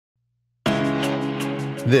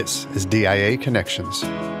This is DIA Connections.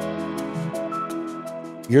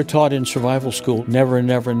 You're taught in survival school, never,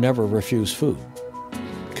 never, never refuse food,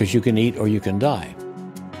 because you can eat or you can die.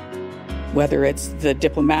 Whether it's the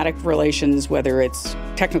diplomatic relations, whether it's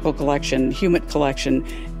technical collection, human collection,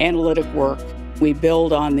 analytic work, we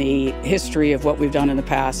build on the history of what we've done in the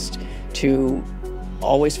past to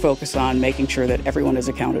always focus on making sure that everyone is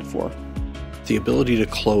accounted for. The ability to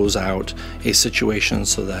close out a situation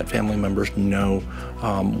so that family members know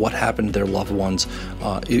what happened to their loved ones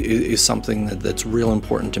is something that's real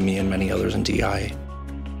important to me and many others in DIA.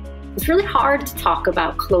 It's really hard to talk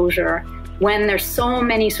about closure when there's so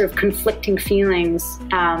many sort of conflicting feelings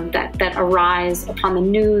that arise upon the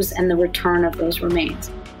news and the return of those remains.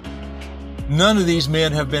 None of these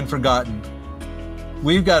men have been forgotten.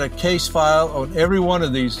 We've got a case file on every one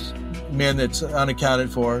of these men that's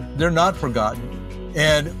unaccounted for. They're not forgotten.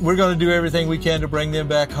 And we're going to do everything we can to bring them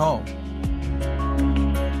back home.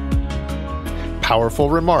 Powerful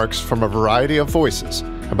remarks from a variety of voices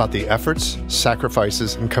about the efforts,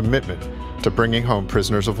 sacrifices, and commitment to bringing home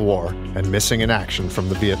prisoners of war and missing in action from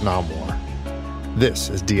the Vietnam War. This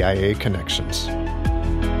is DIA Connections.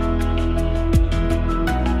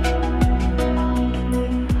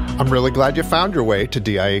 I'm really glad you found your way to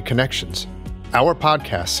DIA Connections. Our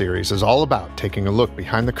podcast series is all about taking a look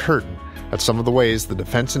behind the curtain at some of the ways the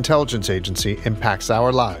Defense Intelligence Agency impacts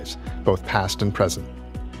our lives, both past and present.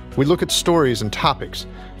 We look at stories and topics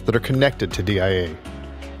that are connected to DIA.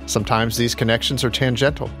 Sometimes these connections are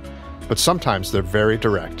tangential, but sometimes they're very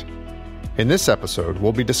direct. In this episode,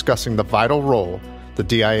 we'll be discussing the vital role the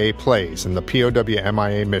DIA plays in the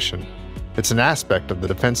POW-MIA mission. It's an aspect of the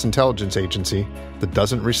Defense Intelligence Agency that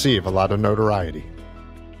doesn't receive a lot of notoriety.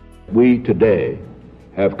 We today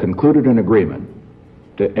have concluded an agreement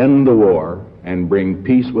to end the war and bring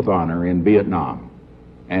peace with honor in Vietnam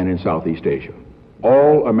and in Southeast Asia.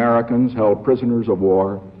 All Americans held prisoners of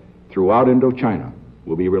war throughout Indochina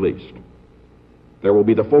will be released. There will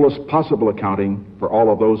be the fullest possible accounting for all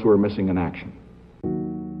of those who are missing in action.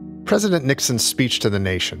 President Nixon's speech to the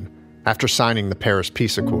nation after signing the Paris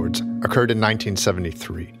Peace Accords occurred in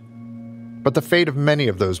 1973. But the fate of many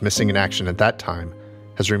of those missing in action at that time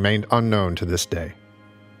has remained unknown to this day.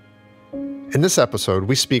 In this episode,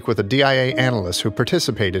 we speak with a DIA analyst who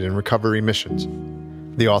participated in recovery missions,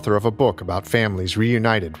 the author of a book about families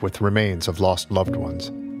reunited with remains of lost loved ones,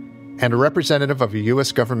 and a representative of a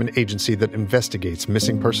U.S. government agency that investigates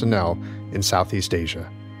missing personnel in Southeast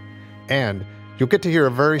Asia. And you'll get to hear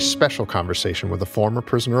a very special conversation with a former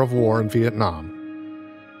prisoner of war in Vietnam.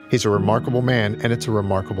 He's a remarkable man, and it's a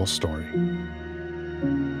remarkable story.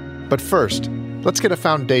 But first, let's get a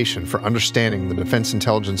foundation for understanding the Defense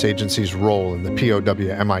Intelligence Agency's role in the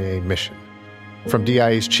POW-MIA mission. From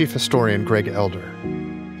DIA's Chief Historian Greg Elder.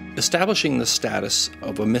 Establishing the status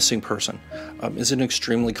of a missing person is an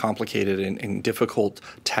extremely complicated and difficult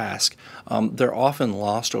task. They're often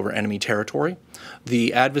lost over enemy territory.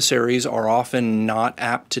 The adversaries are often not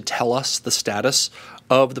apt to tell us the status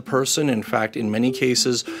of the person. In fact, in many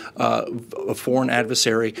cases, a foreign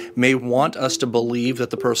adversary may want us to believe that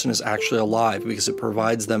the person is actually alive because it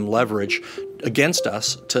provides them leverage against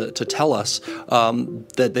us to tell us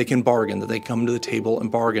that they can bargain, that they come to the table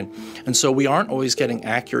and bargain. And so we aren't always getting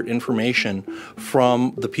accurate information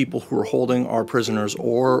from the people who are holding our prisoners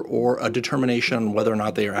or a determination on whether or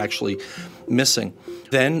not they are actually missing.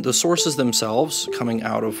 Then the sources themselves, coming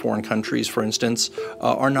out of foreign countries, for instance,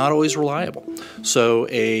 are not always reliable. So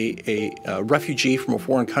a refugee from a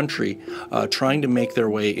foreign country trying to make their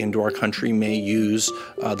way into our country may use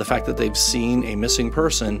the fact that they've seen a missing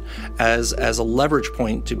person as a leverage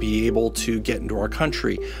point to be able to get into our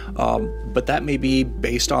country. But that may be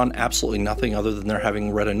based on absolutely nothing other than their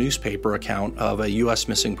having read a newspaper account of a U.S.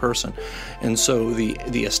 missing person. And so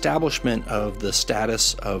the establishment of the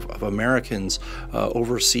status of Americans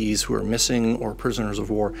overseas who are missing or prisoners of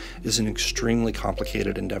war is an extremely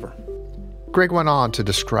complicated endeavor. Greg went on to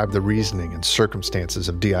describe the reasoning and circumstances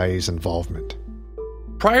of DIA's involvement.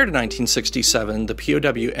 Prior to 1967, the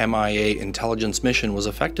POW-MIA intelligence mission was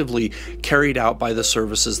effectively carried out by the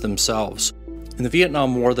services themselves. In the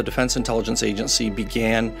Vietnam War, the Defense Intelligence Agency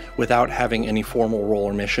began without having any formal role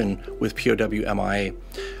or mission with POW-MIA.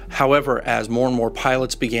 However, as more and more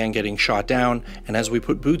pilots began getting shot down, and as we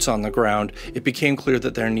put boots on the ground, it became clear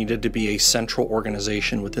that there needed to be a central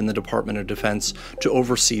organization within the Department of Defense to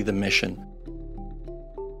oversee the mission.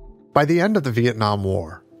 By the end of the Vietnam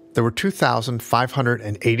War, there were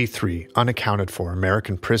 2,583 unaccounted for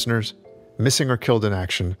American prisoners, missing or killed in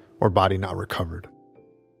action, or body not recovered.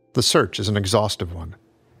 The search is an exhaustive one,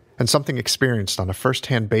 and something experienced on a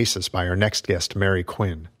first-hand basis by our next guest, Mary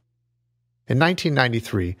Quinn. In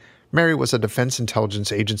 1993, Mary was a Defense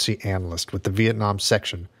Intelligence Agency analyst with the Vietnam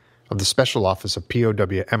section of the Special Office of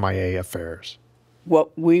POW MIA Affairs.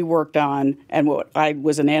 What we worked on and what I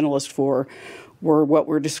was an analyst for were what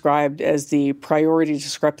were described as the priority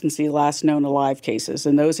discrepancy last known alive cases.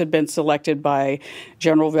 And those had been selected by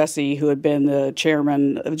General Vesey, who had been the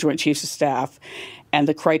chairman of the Joint Chiefs of Staff. And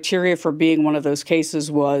the criteria for being one of those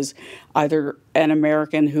cases was either an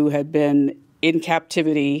American who had been in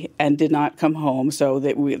captivity and did not come home, so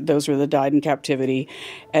those were the died in captivity,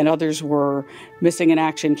 and others were missing in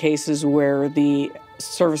action cases where the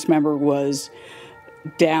service member was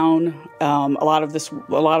down. A lot of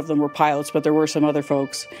them were pilots, but there were some other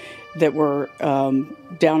folks that were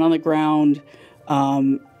down on the ground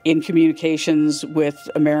in communications with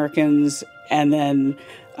Americans, and then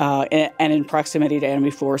and in proximity to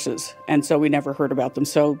enemy forces. And so we never heard about them.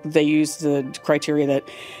 So they used the criteria that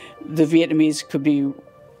the Vietnamese could be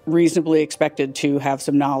reasonably expected to have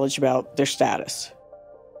some knowledge about their status.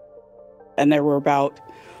 And there were about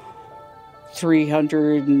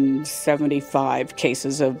 375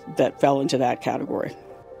 cases that fell into that category.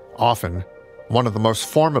 Often, one of the most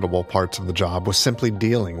formidable parts of the job was simply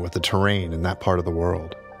dealing with the terrain in that part of the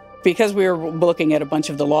world. Because we were looking at a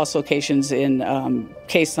bunch of the lost locations in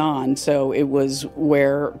Khe Sanh, so it was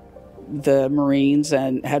where the Marines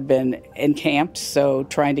had been encamped, so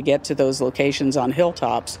trying to get to those locations on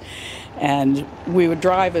hilltops. And we would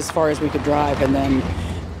drive as far as we could drive and then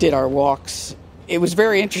did our walks. It was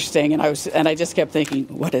very interesting, and I just kept thinking,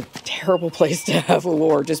 what a terrible place to have a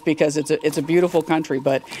war, just because it's a beautiful country,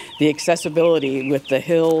 but the accessibility with the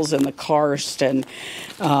hills and the karst, and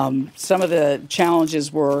some of the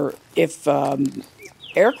challenges were if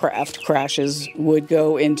aircraft crashes would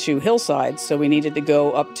go into hillsides, so we needed to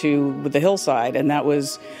go up to the hillside, and it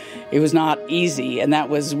was not easy, and that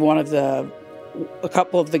was a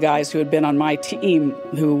couple of the guys who had been on my team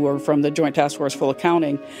who were from the Joint Task Force Full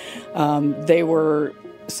Accounting, they were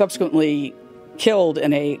subsequently killed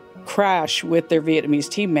in a crash with their Vietnamese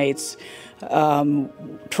teammates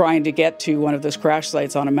trying to get to one of those crash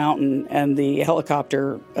sites on a mountain, and the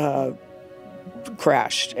helicopter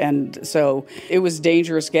crashed. And so it was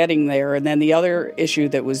dangerous getting there. And then the other issue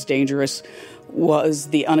that was dangerous was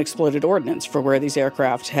the unexploded ordnance for where these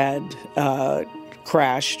aircraft had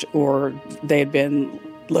crashed, or they had been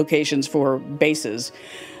locations for bases.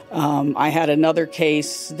 I had another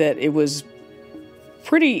case that it was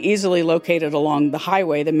pretty easily located along the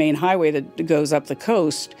highway, the main highway that goes up the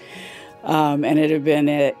coast, and it had been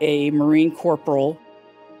a Marine corporal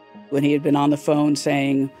when he had been on the phone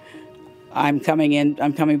saying, I'm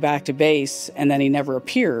coming back to base, and then he never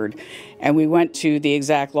appeared. And we went to the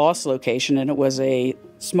exact lost location, and it was a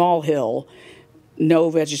small hill, no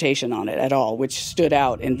vegetation on it at all, which stood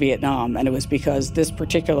out in Vietnam. And it was because this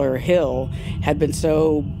particular hill had been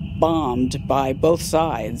so bombed by both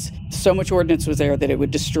sides. So much ordnance was there that it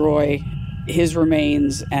would destroy his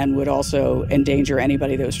remains and would also endanger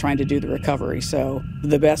anybody that was trying to do the recovery. So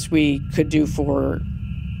the best we could do for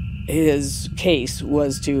his case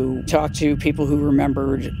was to talk to people who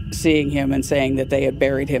remembered seeing him and saying that they had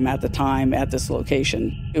buried him at the time at this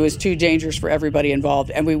location. It was too dangerous for everybody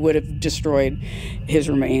involved, and we would have destroyed his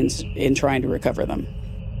remains in trying to recover them.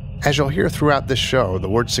 As you'll hear throughout this show, the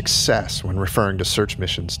word success when referring to search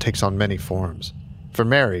missions takes on many forms. For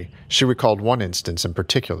Mary, she recalled one instance in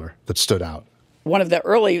particular that stood out. One of the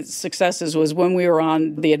early successes was when we were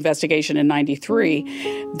on the investigation in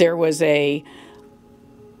 '93. There was an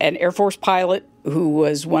Air Force pilot who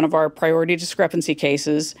was one of our priority discrepancy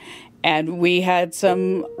cases, and we had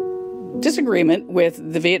some disagreement with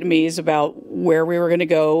the Vietnamese about where we were going to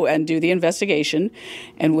go and do the investigation,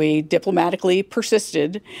 and we diplomatically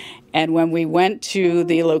persisted. And when we went to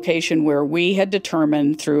the location where we had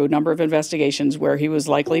determined through a number of investigations where he was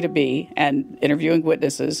likely to be and interviewing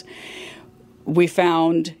witnesses, we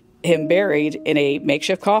found him buried in a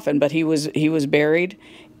makeshift coffin, but he was buried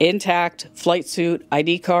intact, flight suit,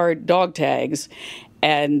 ID card, dog tags.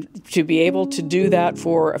 And to be able to do that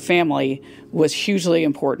for a family was hugely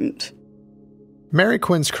important. Mary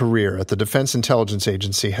Quinn's career at the Defense Intelligence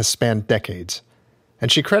Agency has spanned decades,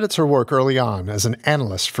 and she credits her work early on as an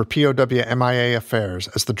analyst for POW MIA affairs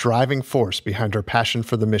as the driving force behind her passion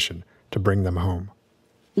for the mission to bring them home.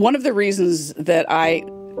 One of the reasons that I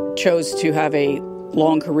chose to have a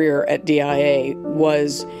long career at DIA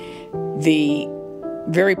was the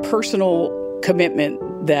very personal commitment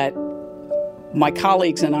that my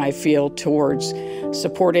colleagues and I feel towards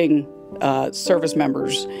supporting service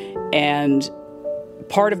members. And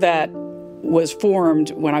part of that was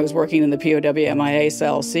formed when I was working in the POW MIA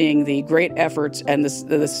cell, seeing the great efforts and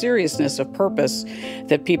the seriousness of purpose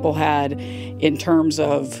that people had in terms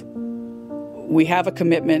of, we have a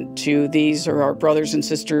commitment to these are our brothers and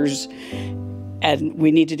sisters, and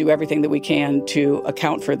we need to do everything that we can to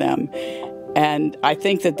account for them. And I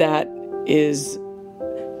think that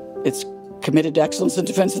it's committed to excellence and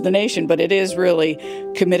defense of the nation, but it is really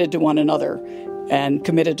committed to one another and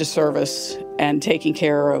committed to service and taking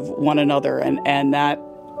care of one another. And that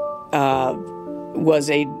was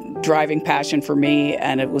a driving passion for me,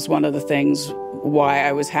 and it was one of the things why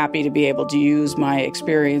I was happy to be able to use my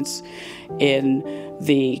experience in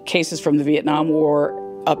the cases from the Vietnam War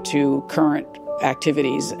up to current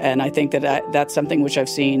activities. And I think that that's something which I've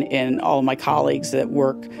seen in all of my colleagues that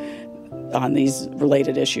work on these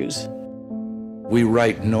related issues. We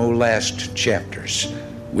write no last chapters.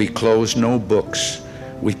 We close no books.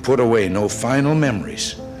 We put away no final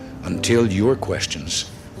memories until your questions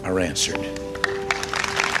are answered.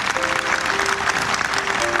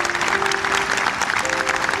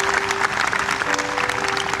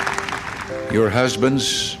 Your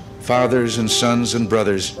husbands, fathers, and sons and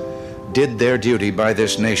brothers did their duty by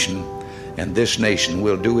this nation, and this nation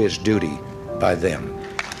will do its duty by them.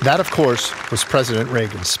 That, of course, was President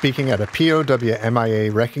Reagan speaking at a POW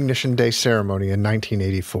MIA Recognition Day ceremony in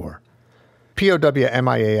 1984. POW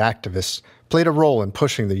MIA activists played a role in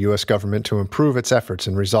pushing the U.S. government to improve its efforts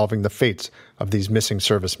in resolving the fates of these missing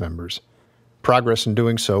service members. Progress in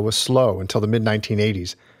doing so was slow until the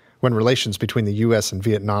mid-1980s, when relations between the U.S. and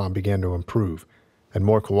Vietnam began to improve, and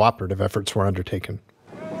more cooperative efforts were undertaken.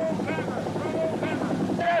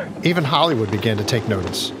 Even Hollywood began to take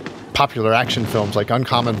notice. Popular action films like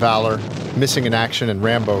Uncommon Valor, Missing in Action, and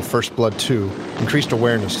Rambo: First Blood 2 increased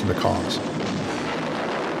awareness to the cause.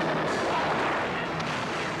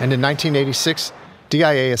 And in 1986,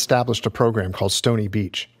 DIA established a program called Stony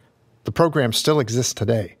Beach. The program still exists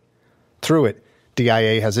today. Through it,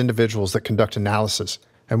 DIA has individuals that conduct analysis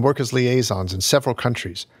and work as liaisons in several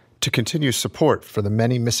countries to continue support for the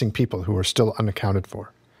many missing people who are still unaccounted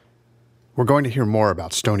for. We're going to hear more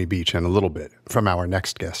about Stony Beach in a little bit from our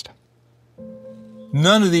next guest.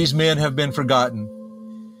 None of these men have been forgotten.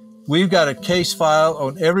 We've got a case file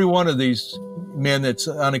on every one of these men that's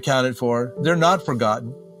unaccounted for. They're not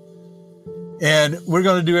forgotten. And we're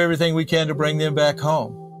going to do everything we can to bring them back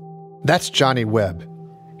home. That's Johnny Webb.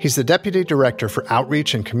 He's the Deputy Director for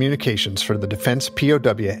Outreach and Communications for the Defense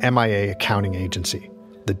POW MIA Accounting Agency,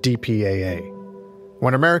 the DPAA.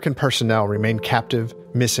 When American personnel remain captive,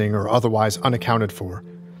 missing, or otherwise unaccounted for,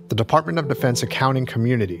 the Department of Defense accounting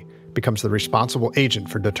community becomes the responsible agent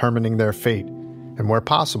for determining their fate and, where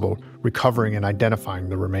possible, recovering and identifying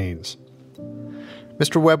the remains.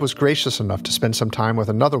 Mr. Webb was gracious enough to spend some time with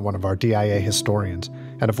another one of our DIA historians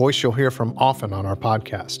and a voice you'll hear from often on our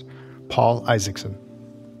podcast, Paul Isaacson.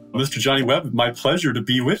 Mr. Johnny Webb, my pleasure to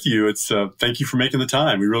be with you. Thank you for making the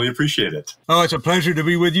time. We really appreciate it. Oh, it's a pleasure to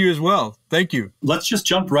be with you as well. Thank you. Let's just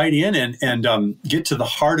jump right in and get to the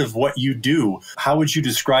heart of what you do. How would you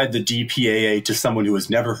describe the DPAA to someone who has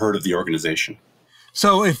never heard of the organization?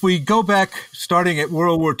 So if we go back starting at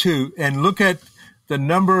World War II and look at the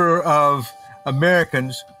number of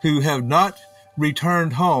Americans who have not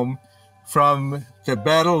returned home from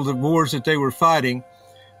the wars that they were fighting,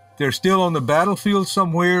 they're still on the battlefield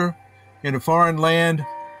somewhere in a foreign land,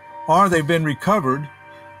 or they've been recovered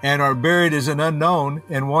and are buried as an unknown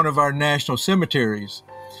in one of our national cemeteries.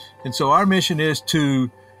 And so our mission is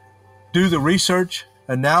to do the research,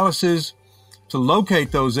 analysis, to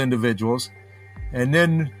locate those individuals, and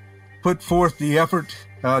then put forth the effort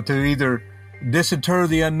to either disinter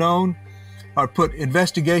the unknown or put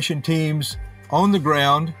investigation teams on the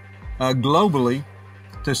ground globally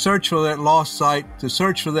to search for that lost site, to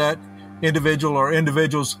search for that individual or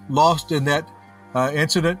individuals lost in that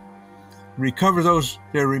incident, recover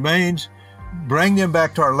their remains, bring them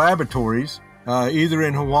back to our laboratories, either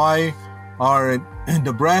in Hawaii or in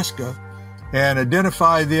Nebraska, and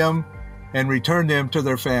identify them and return them to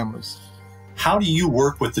their families. How do you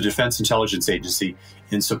work with the Defense Intelligence Agency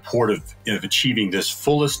in support of achieving this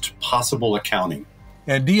fullest possible accounting?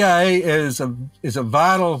 And DIA is a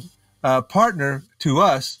vital partner to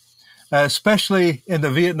us, especially in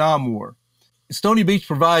the Vietnam War. Stony Beach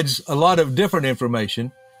provides a lot of different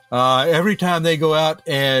information. Every time they go out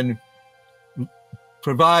and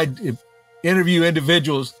interview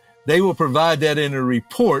individuals, they will provide that in a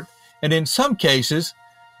report. And in some cases,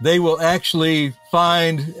 they will actually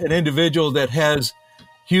find an individual that has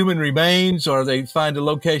human remains, or they find a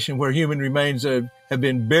location where human remains have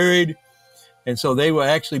been buried. And so they will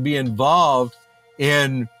actually be involved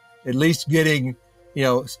in at least getting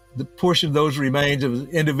the portion of those remains, if the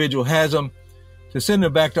individual has them, to send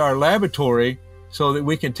them back to our laboratory so that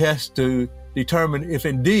we can test to determine if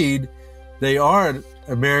indeed they are an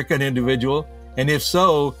American individual. And if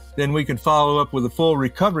so, then we can follow up with a full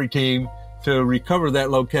recovery team to recover that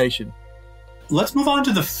location. Let's move on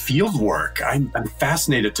to the field work. I'm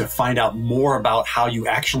fascinated to find out more about how you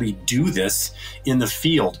actually do this in the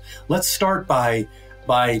field. Let's start by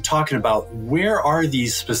talking about where are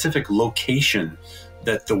these specific locations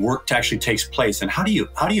that the work actually takes place, and how do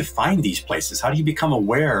you find these places? How do you become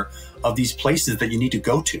aware of these places that you need to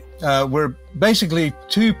go to? We're basically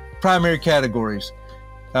two primary categories: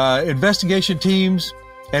 investigation teams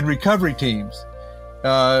and recovery teams.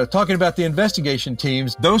 Talking about the investigation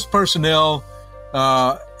teams, those personnel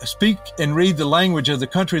speak and read the language of the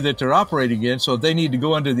country that they're operating in. So if they need to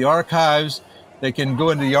go into the archives, they can go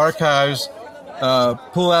into the archives,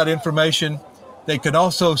 pull out information. They can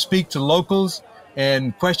also speak to locals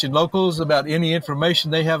and question locals about any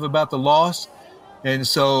information they have about the loss. And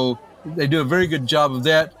so they do a very good job of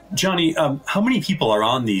that. Johnny, how many people are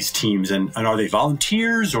on these teams, and are they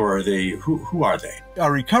volunteers, or are they who are they?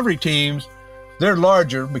 Our recovery teams, they're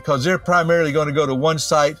larger because they're primarily going to go to one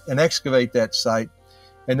site and excavate that site.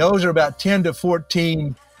 And those are about 10 to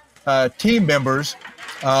 14 team members.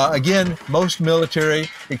 Again, most military,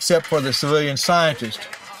 except for the civilian scientist.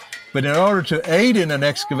 But in order to aid in an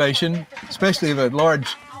excavation, especially of a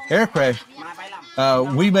large air crash,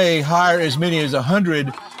 we may hire as many as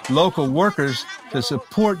 100 local workers to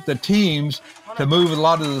support the teams to move a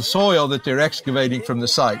lot of the soil that they're excavating from the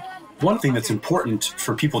site. One thing that's important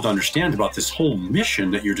for people to understand about this whole mission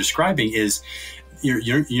that you're describing is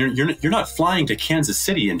you're not flying to Kansas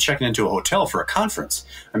City and checking into a hotel for a conference.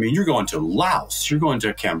 I mean, you're going to Laos, you're going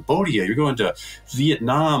to Cambodia, you're going to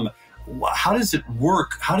Vietnam. How does it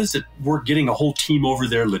work? How does it work getting a whole team over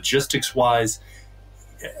there logistics-wise?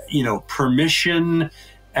 Permission,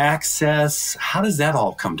 access, how does that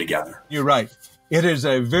all come together? You're right. It is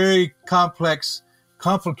a very complex,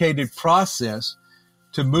 complicated process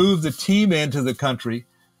to move the team into the country,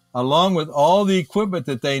 along with all the equipment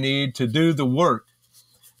that they need to do the work.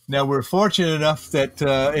 Now, we're fortunate enough that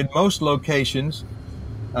in most locations,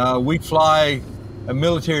 we fly a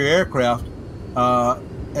military aircraft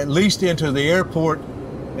at least into the airport,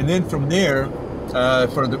 and then from there,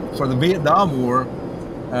 for the Vietnam War,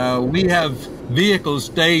 we have vehicles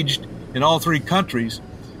staged in all three countries,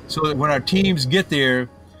 so that when our teams get there,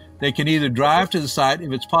 they can either drive to the site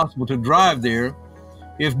if it's possible to drive there.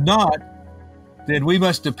 If not, then we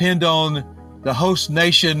must depend on the host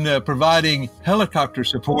nation providing helicopter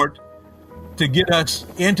support to get us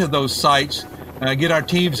into those sites, get our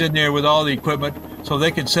teams in there with all the equipment so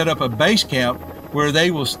they can set up a base camp where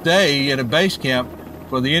they will stay at a base camp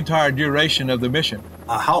for the entire duration of the mission.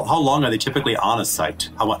 How long are they typically on a site?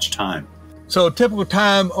 How much time? So typical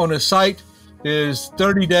time on a site is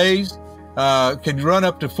 30 days, can run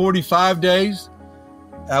up to 45 days.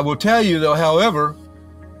 I will tell you though, however,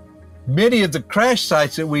 many of the crash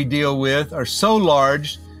sites that we deal with are so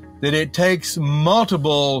large that it takes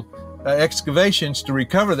multiple excavations to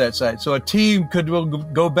recover that site. So a team could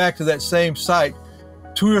go back to that same site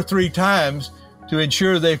 2 or 3 times to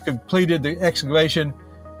ensure they've completed the excavation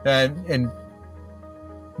and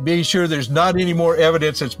be sure there's not any more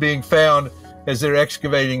evidence that's being found as they're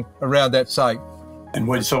excavating around that site.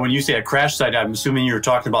 And so when you say a crash site, I'm assuming you're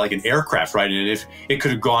talking about like an aircraft, right? And if it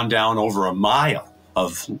could have gone down over a mile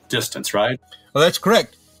of distance, right? Well, that's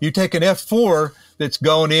correct. You take an F4 that's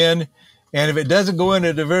going in, and if it doesn't go in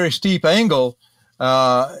at a very steep angle,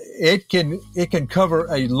 it can cover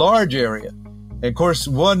a large area. And of course,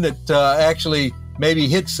 one that actually maybe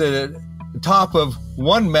hits the top of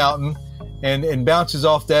one mountain and bounces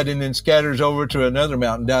off that and then scatters over to another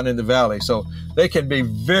mountain down in the valley. So they can be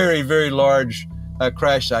very, very large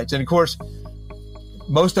crash sites. And of course,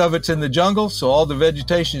 most of it's in the jungle, so all the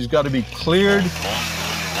vegetation has got to be cleared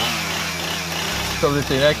so that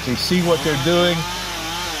they actually see what they're doing.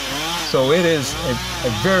 So it is a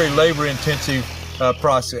very labor-intensive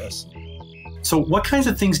process. So what kinds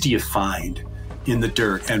of things do you find in the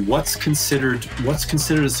dirt, and what's considered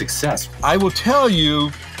a success? I will tell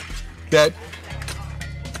you that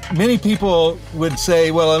many people would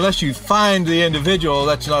say, well, unless you find the individual,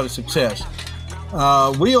 that's not a success.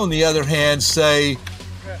 We, on the other hand, say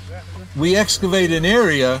we excavate an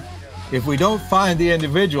area. If we don't find the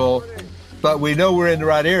individual, but we know we're in the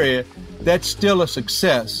right area, that's still a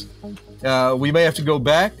success. We may have to go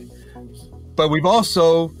back, but we've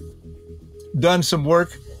also done some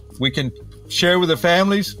work. We can share with the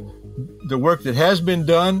families the work that has been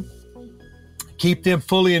done, keep them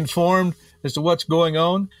fully informed as to what's going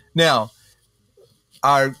on. Now,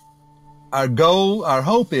 our goal, our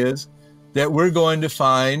hope is that we're going to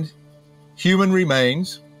find human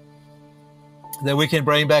remains that we can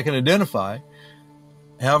bring back and identify.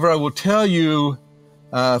 However, I will tell you,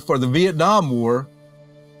 for the Vietnam War,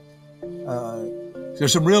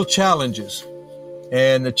 there's some real challenges.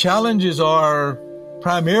 And the challenges are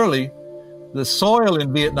primarily the soil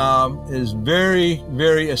in Vietnam is very,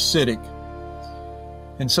 very acidic.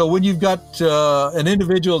 And so when you've got an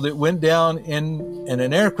individual that went down in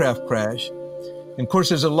an aircraft crash, and of course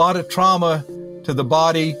there's a lot of trauma to the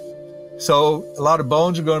body, so a lot of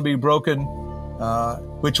bones are going to be broken,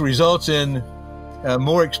 which results in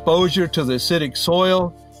more exposure to the acidic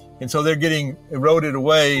soil, and so they're getting eroded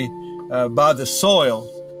away by the soil.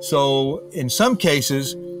 So in some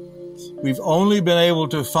cases, we've only been able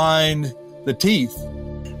to find the teeth.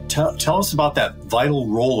 Tell us about that vital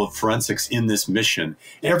role of forensics in this mission.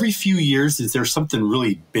 Every few years, is there something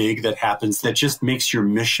really big that happens that just makes your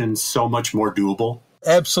mission so much more doable?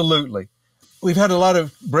 Absolutely. We've had a lot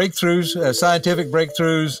of breakthroughs, scientific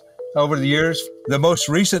breakthroughs over the years. The most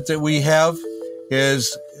recent that we have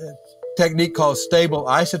is a technique called stable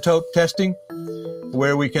isotope testing,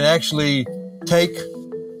 where we can actually take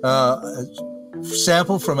a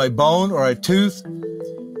sample from a bone or a tooth,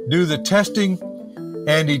 do the testing,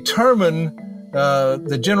 and determine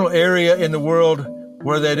the general area in the world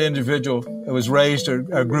where that individual was raised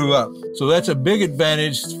or grew up. So that's a big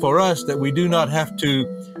advantage for us, that we do not have to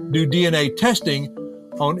do DNA testing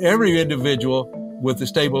on every individual with the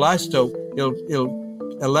stable isotope.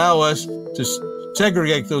 It'll allow us to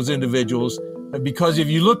segregate those individuals, because if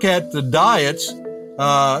you look at the diets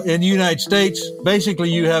in the United States, basically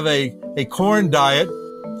you have a corn diet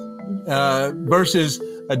versus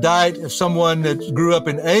a diet of someone that grew up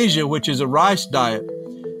in Asia, which is a rice diet.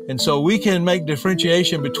 And so we can make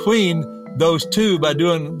differentiation between those two by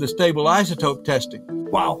doing the stable isotope testing.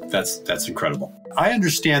 Wow, that's incredible. I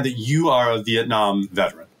understand that you are a Vietnam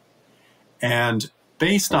veteran. And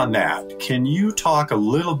based on that, can you talk a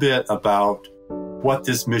little bit about what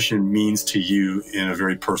this mission means to you in a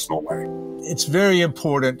very personal way? It's very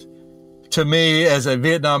important to me as a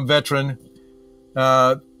Vietnam veteran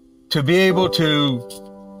to be able to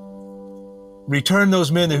return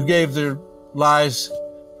those men who gave their lives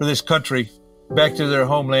for this country back to their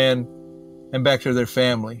homeland and back to their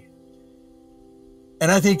family.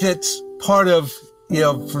 And I think that's part of,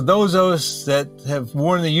 for those of us that have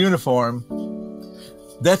worn the uniform,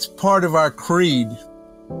 that's part of our creed,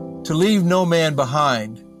 to leave no man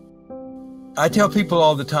behind. I tell people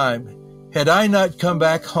all the time, had I not come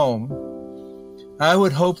back home, I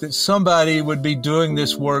would hope that somebody would be doing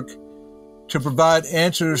this work to provide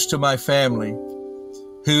answers to my family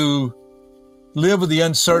who live with the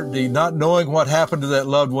uncertainty, not knowing what happened to that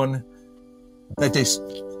loved one that they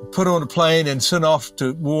put on a plane and sent off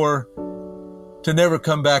to war to never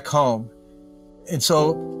come back home. And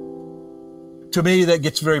so to me, that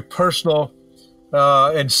gets very personal,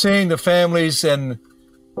 and seeing the families and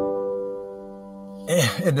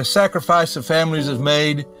the sacrifice the families have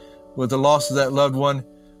made with the loss of that loved one,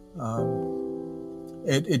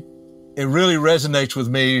 it really resonates with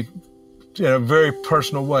me in a very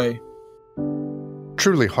personal way.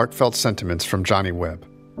 Truly heartfelt sentiments from Johnny Webb.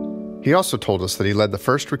 He also told us that he led the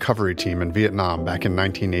first recovery team in Vietnam back in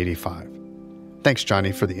 1985. Thanks,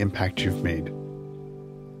 Johnny, for the impact you've made.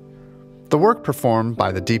 The work performed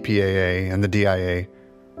by the DPAA and the DIA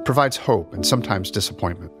provides hope and sometimes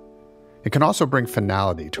disappointment. It can also bring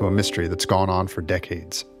finality to a mystery that's gone on for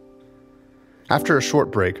decades. After a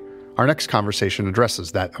short break, our next conversation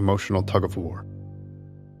addresses that emotional tug-of-war.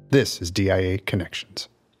 This is DIA Connections.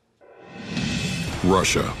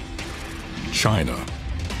 Russia, China,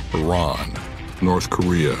 Iran, North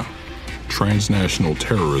Korea, transnational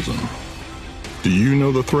terrorism. Do you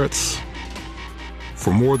know the threats?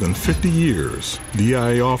 For more than 50 years,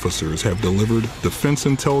 DIA officers have delivered defense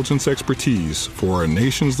intelligence expertise for our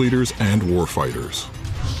nation's leaders and warfighters.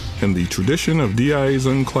 In the tradition of DIA's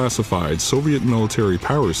unclassified Soviet military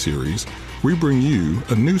power series, we bring you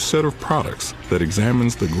a new set of products that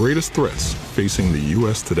examines the greatest threats facing the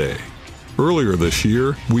U.S. today. Earlier this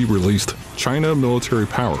year, we released China Military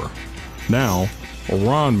Power. Now,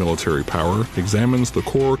 Iran Military Power examines the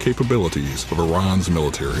core capabilities of Iran's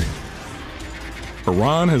military.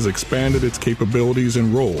 Iran has expanded its capabilities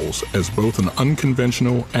and roles as both an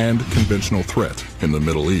unconventional and conventional threat in the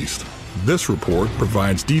Middle East. This report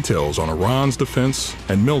provides details on Iran's defense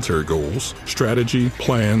and military goals, strategy,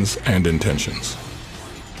 plans, and intentions.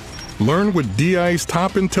 Learn what DIA's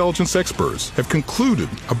top intelligence experts have concluded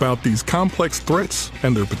about these complex threats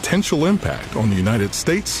and their potential impact on the United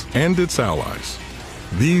States and its allies.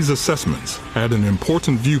 These assessments add an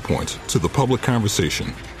important viewpoint to the public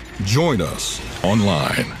conversation. Join us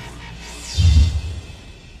online.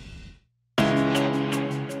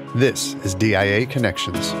 This is DIA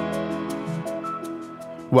Connections.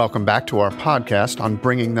 Welcome back to our podcast on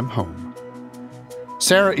bringing them home.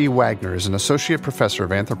 Sarah E. Wagner is an associate professor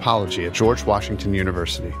of anthropology at George Washington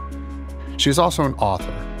University. She is also an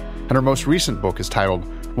author, and her most recent book is titled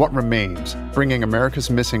What Remains: Bringing America's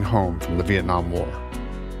Missing Home from the Vietnam War.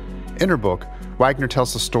 In her book, Wagner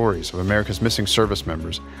tells the stories of America's missing service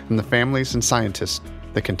members and the families and scientists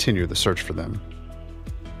that continue the search for them.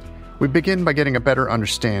 We begin by getting a better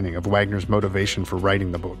understanding of Wagner's motivation for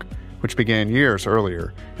writing the book, which began years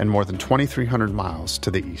earlier and more than 2,300 miles to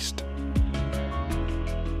the east.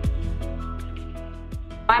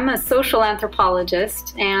 I'm a social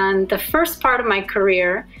anthropologist, and the first part of my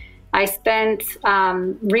career, I spent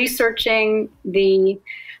researching the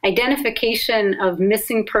identification of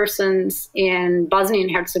missing persons in Bosnia and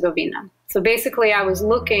Herzegovina. So basically, I was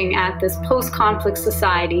looking at this post-conflict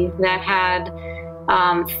society that had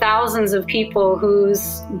thousands of people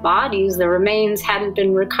whose bodies, their remains, hadn't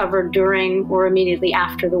been recovered during or immediately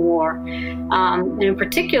after the war. And in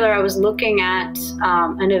particular, I was looking at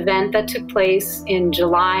an event that took place in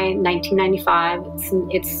July 1995.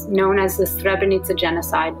 It's known as the Srebrenica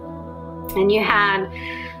genocide. And you had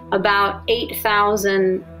about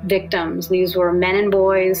 8,000 victims. These were men and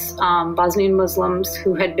boys, Bosnian Muslims,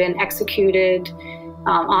 who had been executed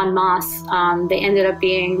en masse. They ended up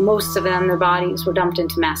being, most of them, their bodies were dumped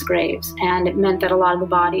into mass graves. And it meant that a lot of the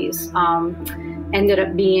bodies ended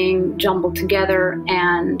up being jumbled together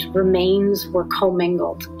and remains were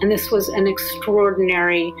commingled. And this was an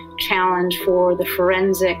extraordinary challenge for the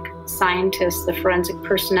forensic scientists, the forensic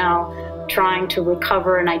personnel, trying to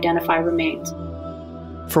recover and identify remains.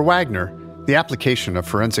 For Wagner, the application of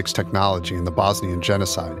forensics technology in the Bosnian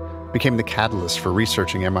genocide became the catalyst for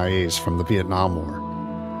researching MIAs from the Vietnam War.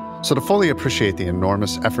 So to fully appreciate the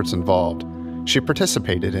enormous efforts involved, she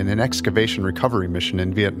participated in an excavation recovery mission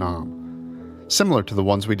in Vietnam, similar to the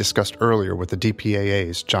ones we discussed earlier with the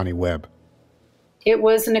DPAA's Johnny Webb. It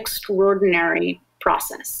was an extraordinary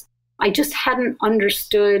process. I just hadn't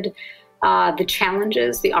understood the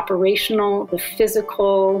challenges, the operational, the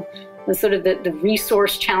physical, the sort of the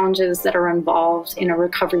resource challenges that are involved in a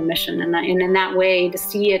recovery mission. And in that way, to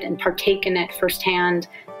see it and partake in it firsthand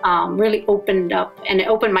really opened up, and it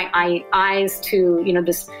opened my eyes to,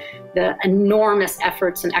 the enormous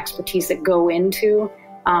efforts and expertise that go into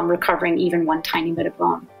recovering even one tiny bit of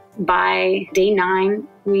bone. By day 9,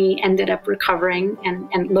 we ended up recovering and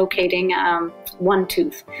locating one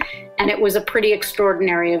tooth. And it was a pretty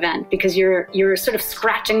extraordinary event because you're sort of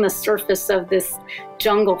scratching the surface of this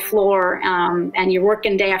jungle floor, and you're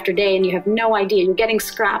working day after day, and you have no idea. You're getting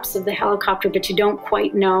scraps of the helicopter, but you don't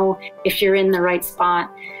quite know if you're in the right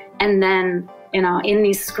spot. And then, in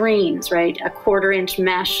these screens, right, a 1/4-inch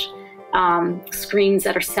mesh screens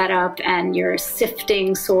that are set up, and you're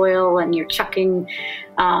sifting soil and you're chucking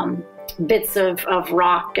bits of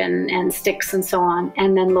rock and sticks and so on.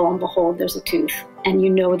 And then lo and behold, there's a tooth, and you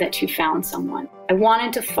know that you found someone. I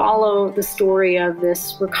wanted to follow the story of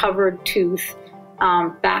this recovered tooth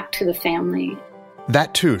back to the family.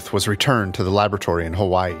 That tooth was returned to the laboratory in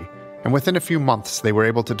Hawaii, and within a few months, they were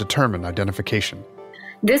able to determine identification.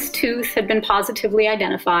 This tooth had been positively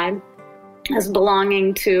identified as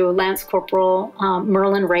belonging to Lance Corporal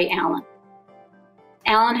Merlin Ray Allen.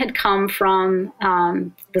 Allen had come from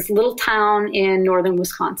this little town in northern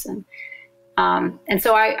Wisconsin. And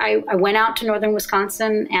so I went out to northern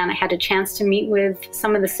Wisconsin, and I had a chance to meet with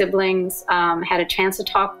some of the siblings, had a chance to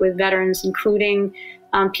talk with veterans, including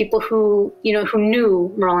people who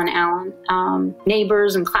knew Merlin Allen,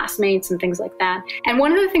 neighbors and classmates and things like that. And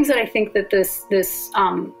one of the things that I think that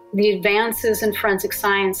the advances in forensic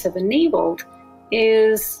science have enabled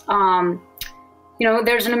is,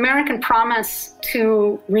 there's an American promise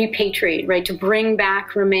to repatriate, right, to bring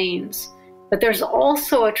back remains. But there's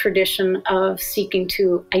also a tradition of seeking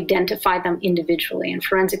to identify them individually. And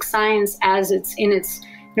forensic science, as it's in its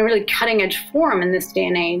really cutting edge form in this day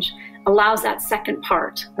and age, allows that second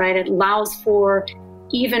part, right? It allows for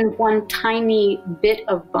even one tiny bit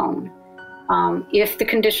of bone, if the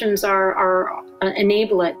conditions are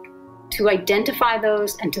enable it, to identify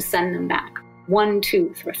those and to send them back. 1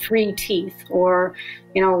 tooth or 3 teeth, or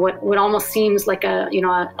what almost seems like a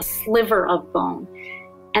sliver of bone,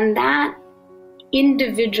 and that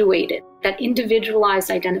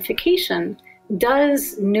individualized identification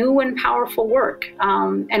does new and powerful work.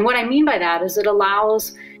 And what I mean by that is it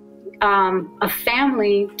allows a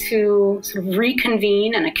family to sort of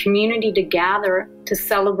reconvene and a community to gather to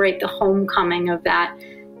celebrate the homecoming of that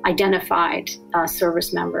identified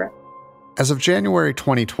service member. As of January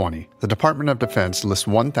 2020, the Department of Defense lists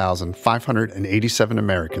 1,587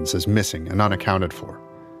 Americans as missing and unaccounted for,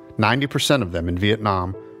 90% of them in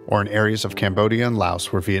Vietnam or in areas of Cambodia and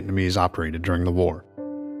Laos where Vietnamese operated during the war.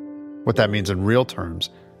 What that means in real terms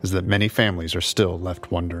is that many families are still left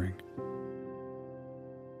wondering.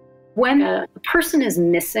 When a person is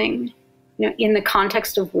missing, in the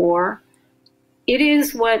context of war, it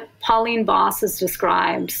is what Pauline Boss has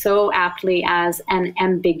described so aptly as an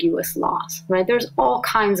ambiguous loss, right? There's all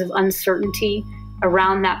kinds of uncertainty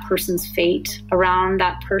around that person's fate, around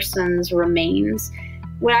that person's remains.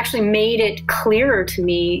 What actually made it clearer to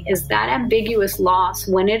me is that ambiguous loss,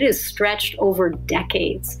 when it is stretched over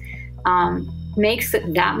decades, makes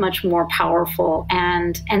it that much more powerful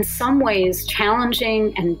and in some ways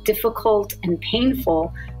challenging and difficult and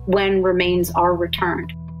painful when remains are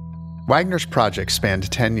returned. Wagner's project spanned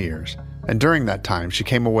 10 years, and during that time she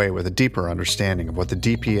came away with a deeper understanding of what the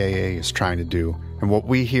DPAA is trying to do and what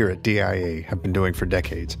we here at DIA have been doing for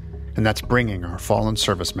decades, and that's bringing our fallen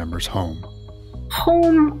service members home.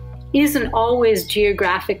 Home isn't always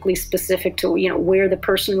geographically specific to where the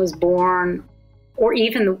person was born or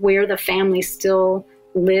even where the family still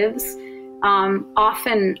lives.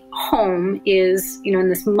 Often home is, in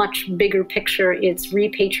this much bigger picture, it's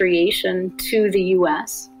repatriation to the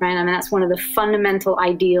U.S., right? I mean, that's one of the fundamental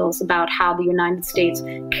ideals about how the United States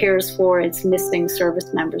cares for its missing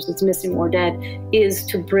service members, its missing or dead, is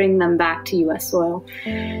to bring them back to U.S. soil.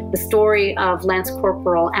 The story of Lance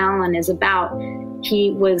Corporal Allen is about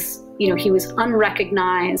he was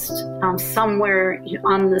unrecognized somewhere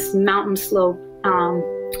on this mountain slope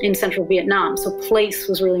in central Vietnam. So place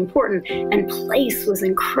was really important, and place was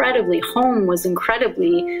home was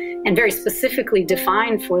incredibly and very specifically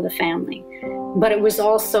defined for the family. But it was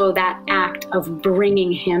also that act of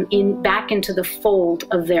bringing him back into the fold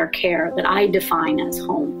of their care that I define as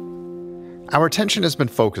home. Our attention has been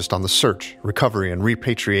focused on the search, recovery, and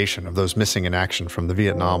repatriation of those missing in action from the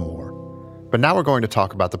Vietnam War. But now we're going to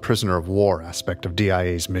talk about the prisoner of war aspect of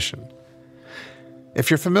DIA's mission. If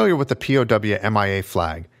you're familiar with the POW MIA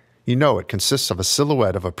flag, you know it consists of a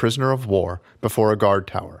silhouette of a prisoner of war before a guard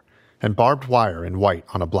tower and barbed wire in white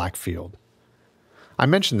on a black field. I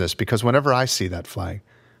mention this because whenever I see that flag,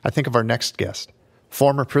 I think of our next guest,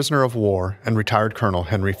 former prisoner of war and retired Colonel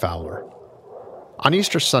Henry Fowler. On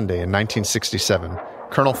Easter Sunday in 1967,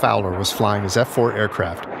 Colonel Fowler was flying his F-4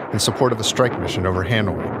 aircraft in support of a strike mission over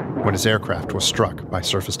Hanoi when his aircraft was struck by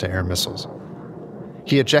surface-to-air missiles.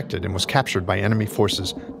 He ejected and was captured by enemy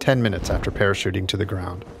forces 10 minutes after parachuting to the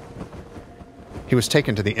ground. He was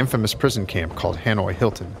taken to the infamous prison camp called Hanoi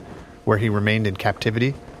Hilton, where he remained in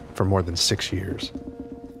captivity for more than 6 years.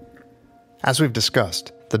 As we've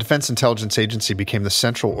discussed, the Defense Intelligence Agency became the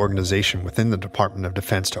central organization within the Department of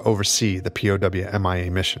Defense to oversee the POW MIA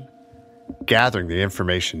mission. Gathering the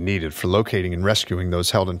information needed for locating and rescuing those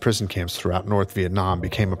held in prison camps throughout North Vietnam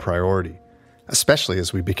became a priority, especially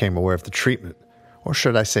as we became aware of the treatment, or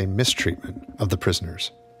should I say mistreatment, of the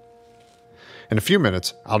prisoners. In a few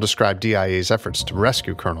minutes, I'll describe DIA's efforts to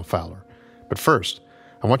rescue Colonel Fowler. But first,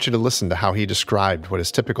 I want you to listen to how he described what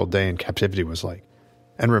his typical day in captivity was like.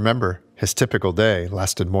 And remember, his typical day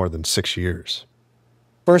lasted more than 6 years.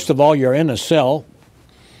 First of all, you're in a cell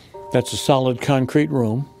that's a solid concrete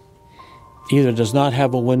room. Either does not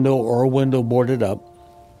have a window or a window boarded up.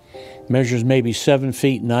 Measures maybe 7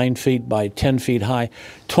 feet, 9 feet by 10 feet high.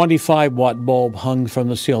 25-watt bulb hung from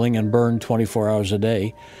the ceiling and burned 24 hours a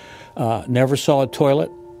day. Never saw a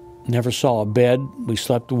toilet. Never saw a bed. We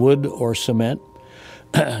slept wood or cement.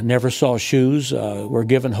 Never saw shoes. We're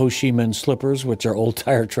given Ho Chi Minh slippers, which are old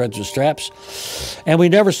tire treads with straps. And we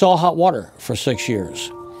never saw hot water for 6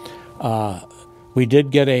 years. We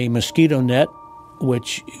did get a mosquito net,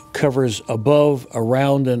 which covers above,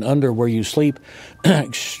 around, and under where you sleep.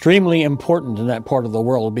 Extremely important in that part of the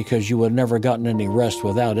world because you would have never gotten any rest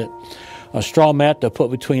without it. A straw mat to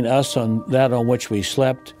put between us and that on which we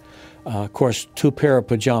slept. Of course, 2 pair of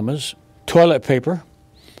pajamas. Toilet paper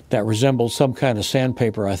that resembled some kind of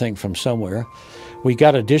sandpaper, I think, from somewhere. We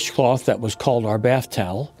got a dishcloth that was called our bath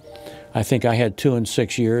towel. I think I had 2 in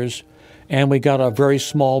 6 years. And we got a very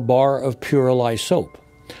small bar of Purelye soap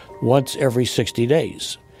once every 60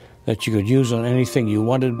 days that you could use on anything you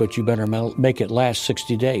wanted, but you better make it last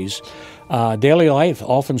 60 days. Daily life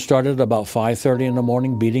often started about 5:30 in the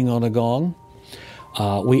morning, beating on a gong.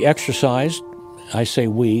 We exercised. I say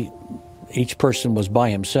we. Each person was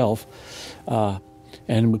by himself.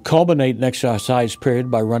 And we culminate an exercise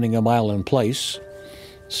period by running a mile in place.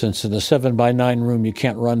 since in the 7x9 room you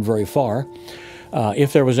can't run very far.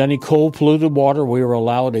 If there was any cold polluted water, we were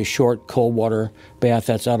allowed a short cold water bath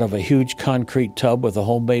that's out of a huge concrete tub with a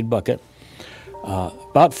homemade bucket.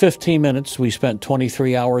 About 15 minutes. We spent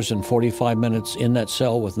 23 hours and 45 minutes in that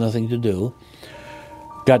cell with nothing to do.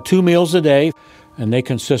 Got 2 meals a day, and they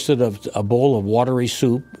consisted of a bowl of watery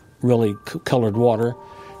soup, really colored water,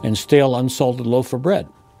 and stale unsalted loaf of bread.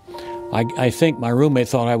 I think my roommate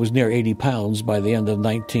thought I was near 80 pounds by the end of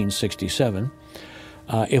 1967.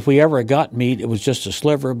 If we ever got meat, it was just a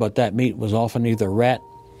sliver, but that meat was often either rat,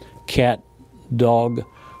 cat, dog,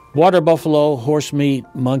 water buffalo, horse meat,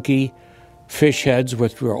 monkey, fish heads,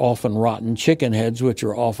 which were often rotten, chicken heads, which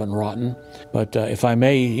were often rotten. But if I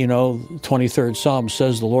may, 23rd Psalm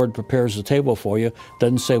says the Lord prepares the table for you,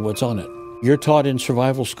 doesn't say what's on it. You're taught in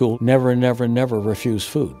survival school, never, never, never refuse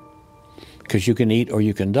food, because you can eat or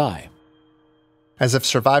you can die. As if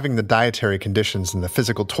surviving the dietary conditions and the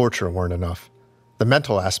physical torture weren't enough, the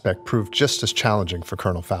mental aspect proved just as challenging for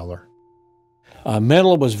Colonel Fowler.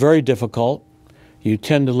 Mental was very difficult. You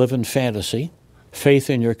tend to live in fantasy.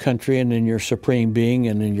 Faith in your country and in your supreme being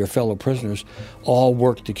and in your fellow prisoners all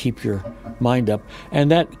work to keep your mind up.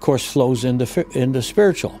 And that, of course, flows into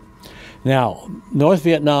spiritual. Now, North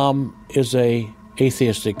Vietnam is an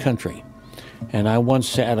atheistic country. And I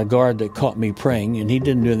once had a guard that caught me praying, and he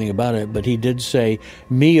didn't do anything about it, but he did say,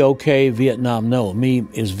 "Me okay, Vietnam no." Me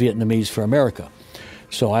is Vietnamese for America.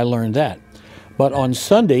 So I learned that. But on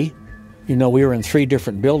Sunday, we were in 3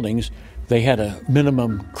 different buildings. They had a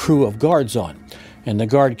minimum crew of guards on, and the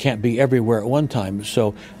guard can't be everywhere at one time.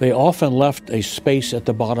 So they often left a space at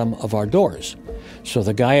the bottom of our doors. So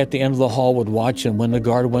the guy at the end of the hall would watch, and when the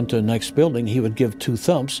guard went to the next building, he would give 2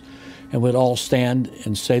 thumps, and we'd all stand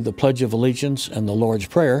and say the Pledge of Allegiance and the Lord's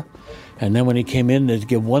Prayer. And then when he came in, they'd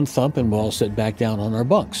give 1 thump, and we'd all sit back down on our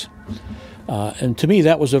bunks. And to me,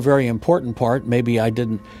 that was a very important part. Maybe I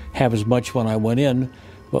didn't have as much when I went in,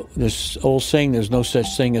 but this old saying, there's no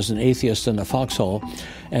such thing as an atheist in a foxhole,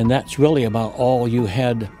 and that's really about all you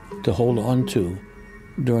had to hold on to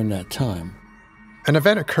during that time. An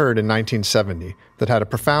event occurred in 1970 that had a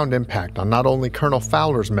profound impact on not only Colonel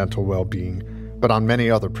Fowler's mental well-being, but on many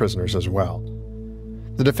other prisoners as well.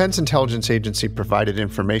 The Defense Intelligence Agency provided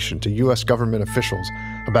information to U.S. government officials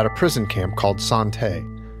about a prison camp called Son Tay,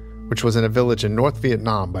 which was in a village in North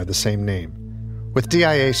Vietnam by the same name. With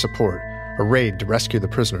DIA support, a raid to rescue the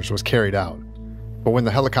prisoners was carried out, but when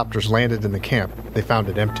the helicopters landed in the camp, they found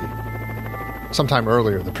it empty. Sometime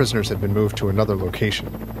earlier, the prisoners had been moved to another location,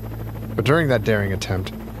 but during that daring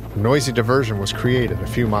attempt, a noisy diversion was created a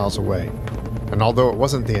few miles away, and although it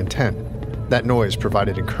wasn't the intent, that noise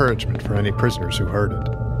provided encouragement for any prisoners who heard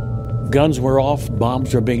it. Guns were off,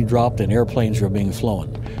 bombs were being dropped, and airplanes were being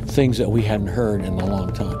flown, things that we hadn't heard in a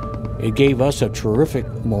long time. It gave us a terrific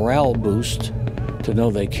morale boost to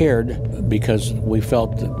know they cared, because we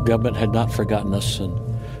felt the government had not forgotten us and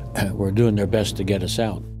were doing their best to get us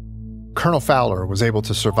out. Colonel Fowler was able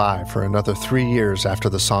to survive for another 3 years after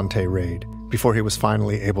the Son Tay raid, before he was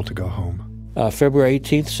finally able to go home. February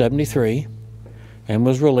 18th, 73, and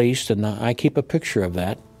was released, and I keep a picture of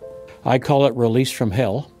that. I call it Release from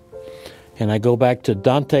Hell, and I go back to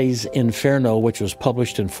Dante's Inferno, which was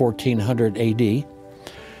published in 1400 AD,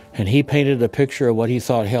 and he painted a picture of what he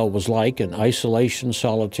thought hell was like, in isolation,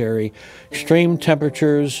 solitary, extreme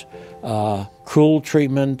temperatures, cruel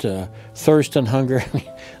treatment, thirst and hunger.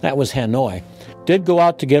 That was Hanoi. Did go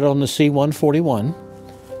out to get on the C-141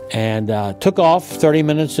 and took off 30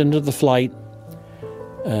 minutes into the flight.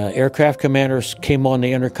 Aircraft commanders came on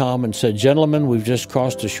the intercom and said, "Gentlemen, we've just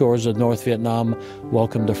crossed the shores of North Vietnam.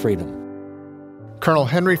 Welcome to freedom." Colonel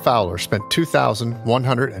Henry Fowler spent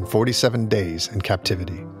 2,147 days in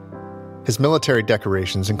captivity. His military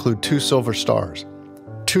decorations include 2 Silver Stars,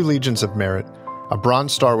 2 Legions of Merit, a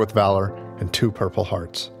Bronze Star with Valor, and 2 Purple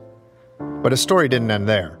Hearts. But his story didn't end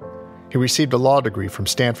there. He received a law degree from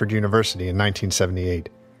Stanford University in 1978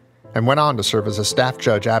 and went on to serve as a staff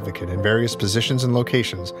judge advocate in various positions and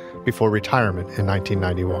locations before retirement in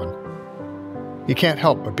 1991. You can't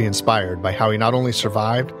help but be inspired by how he not only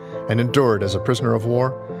survived and endured as a prisoner of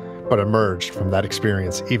war, but emerged from that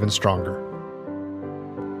experience even stronger.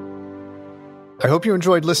 I hope you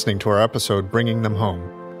enjoyed listening to our episode Bringing Them Home,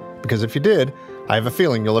 because if you did, I have a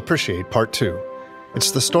feeling you'll appreciate Part 2. It's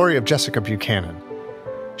the story of Jessica Buchanan.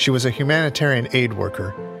 She was a humanitarian aid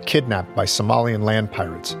worker kidnapped by Somalian land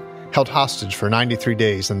pirates, held hostage for 93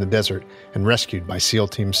 days in the desert, and rescued by SEAL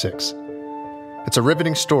Team 6. It's a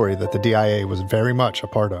riveting story that the DIA was very much a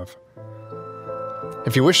part of.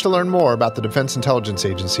 If you wish to learn more about the Defense Intelligence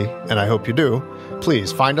Agency, and I hope you do,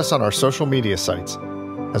 please find us on our social media sites,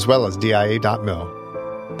 as well as dia.mil.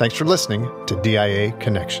 Thanks for listening to DIA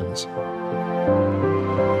Connections.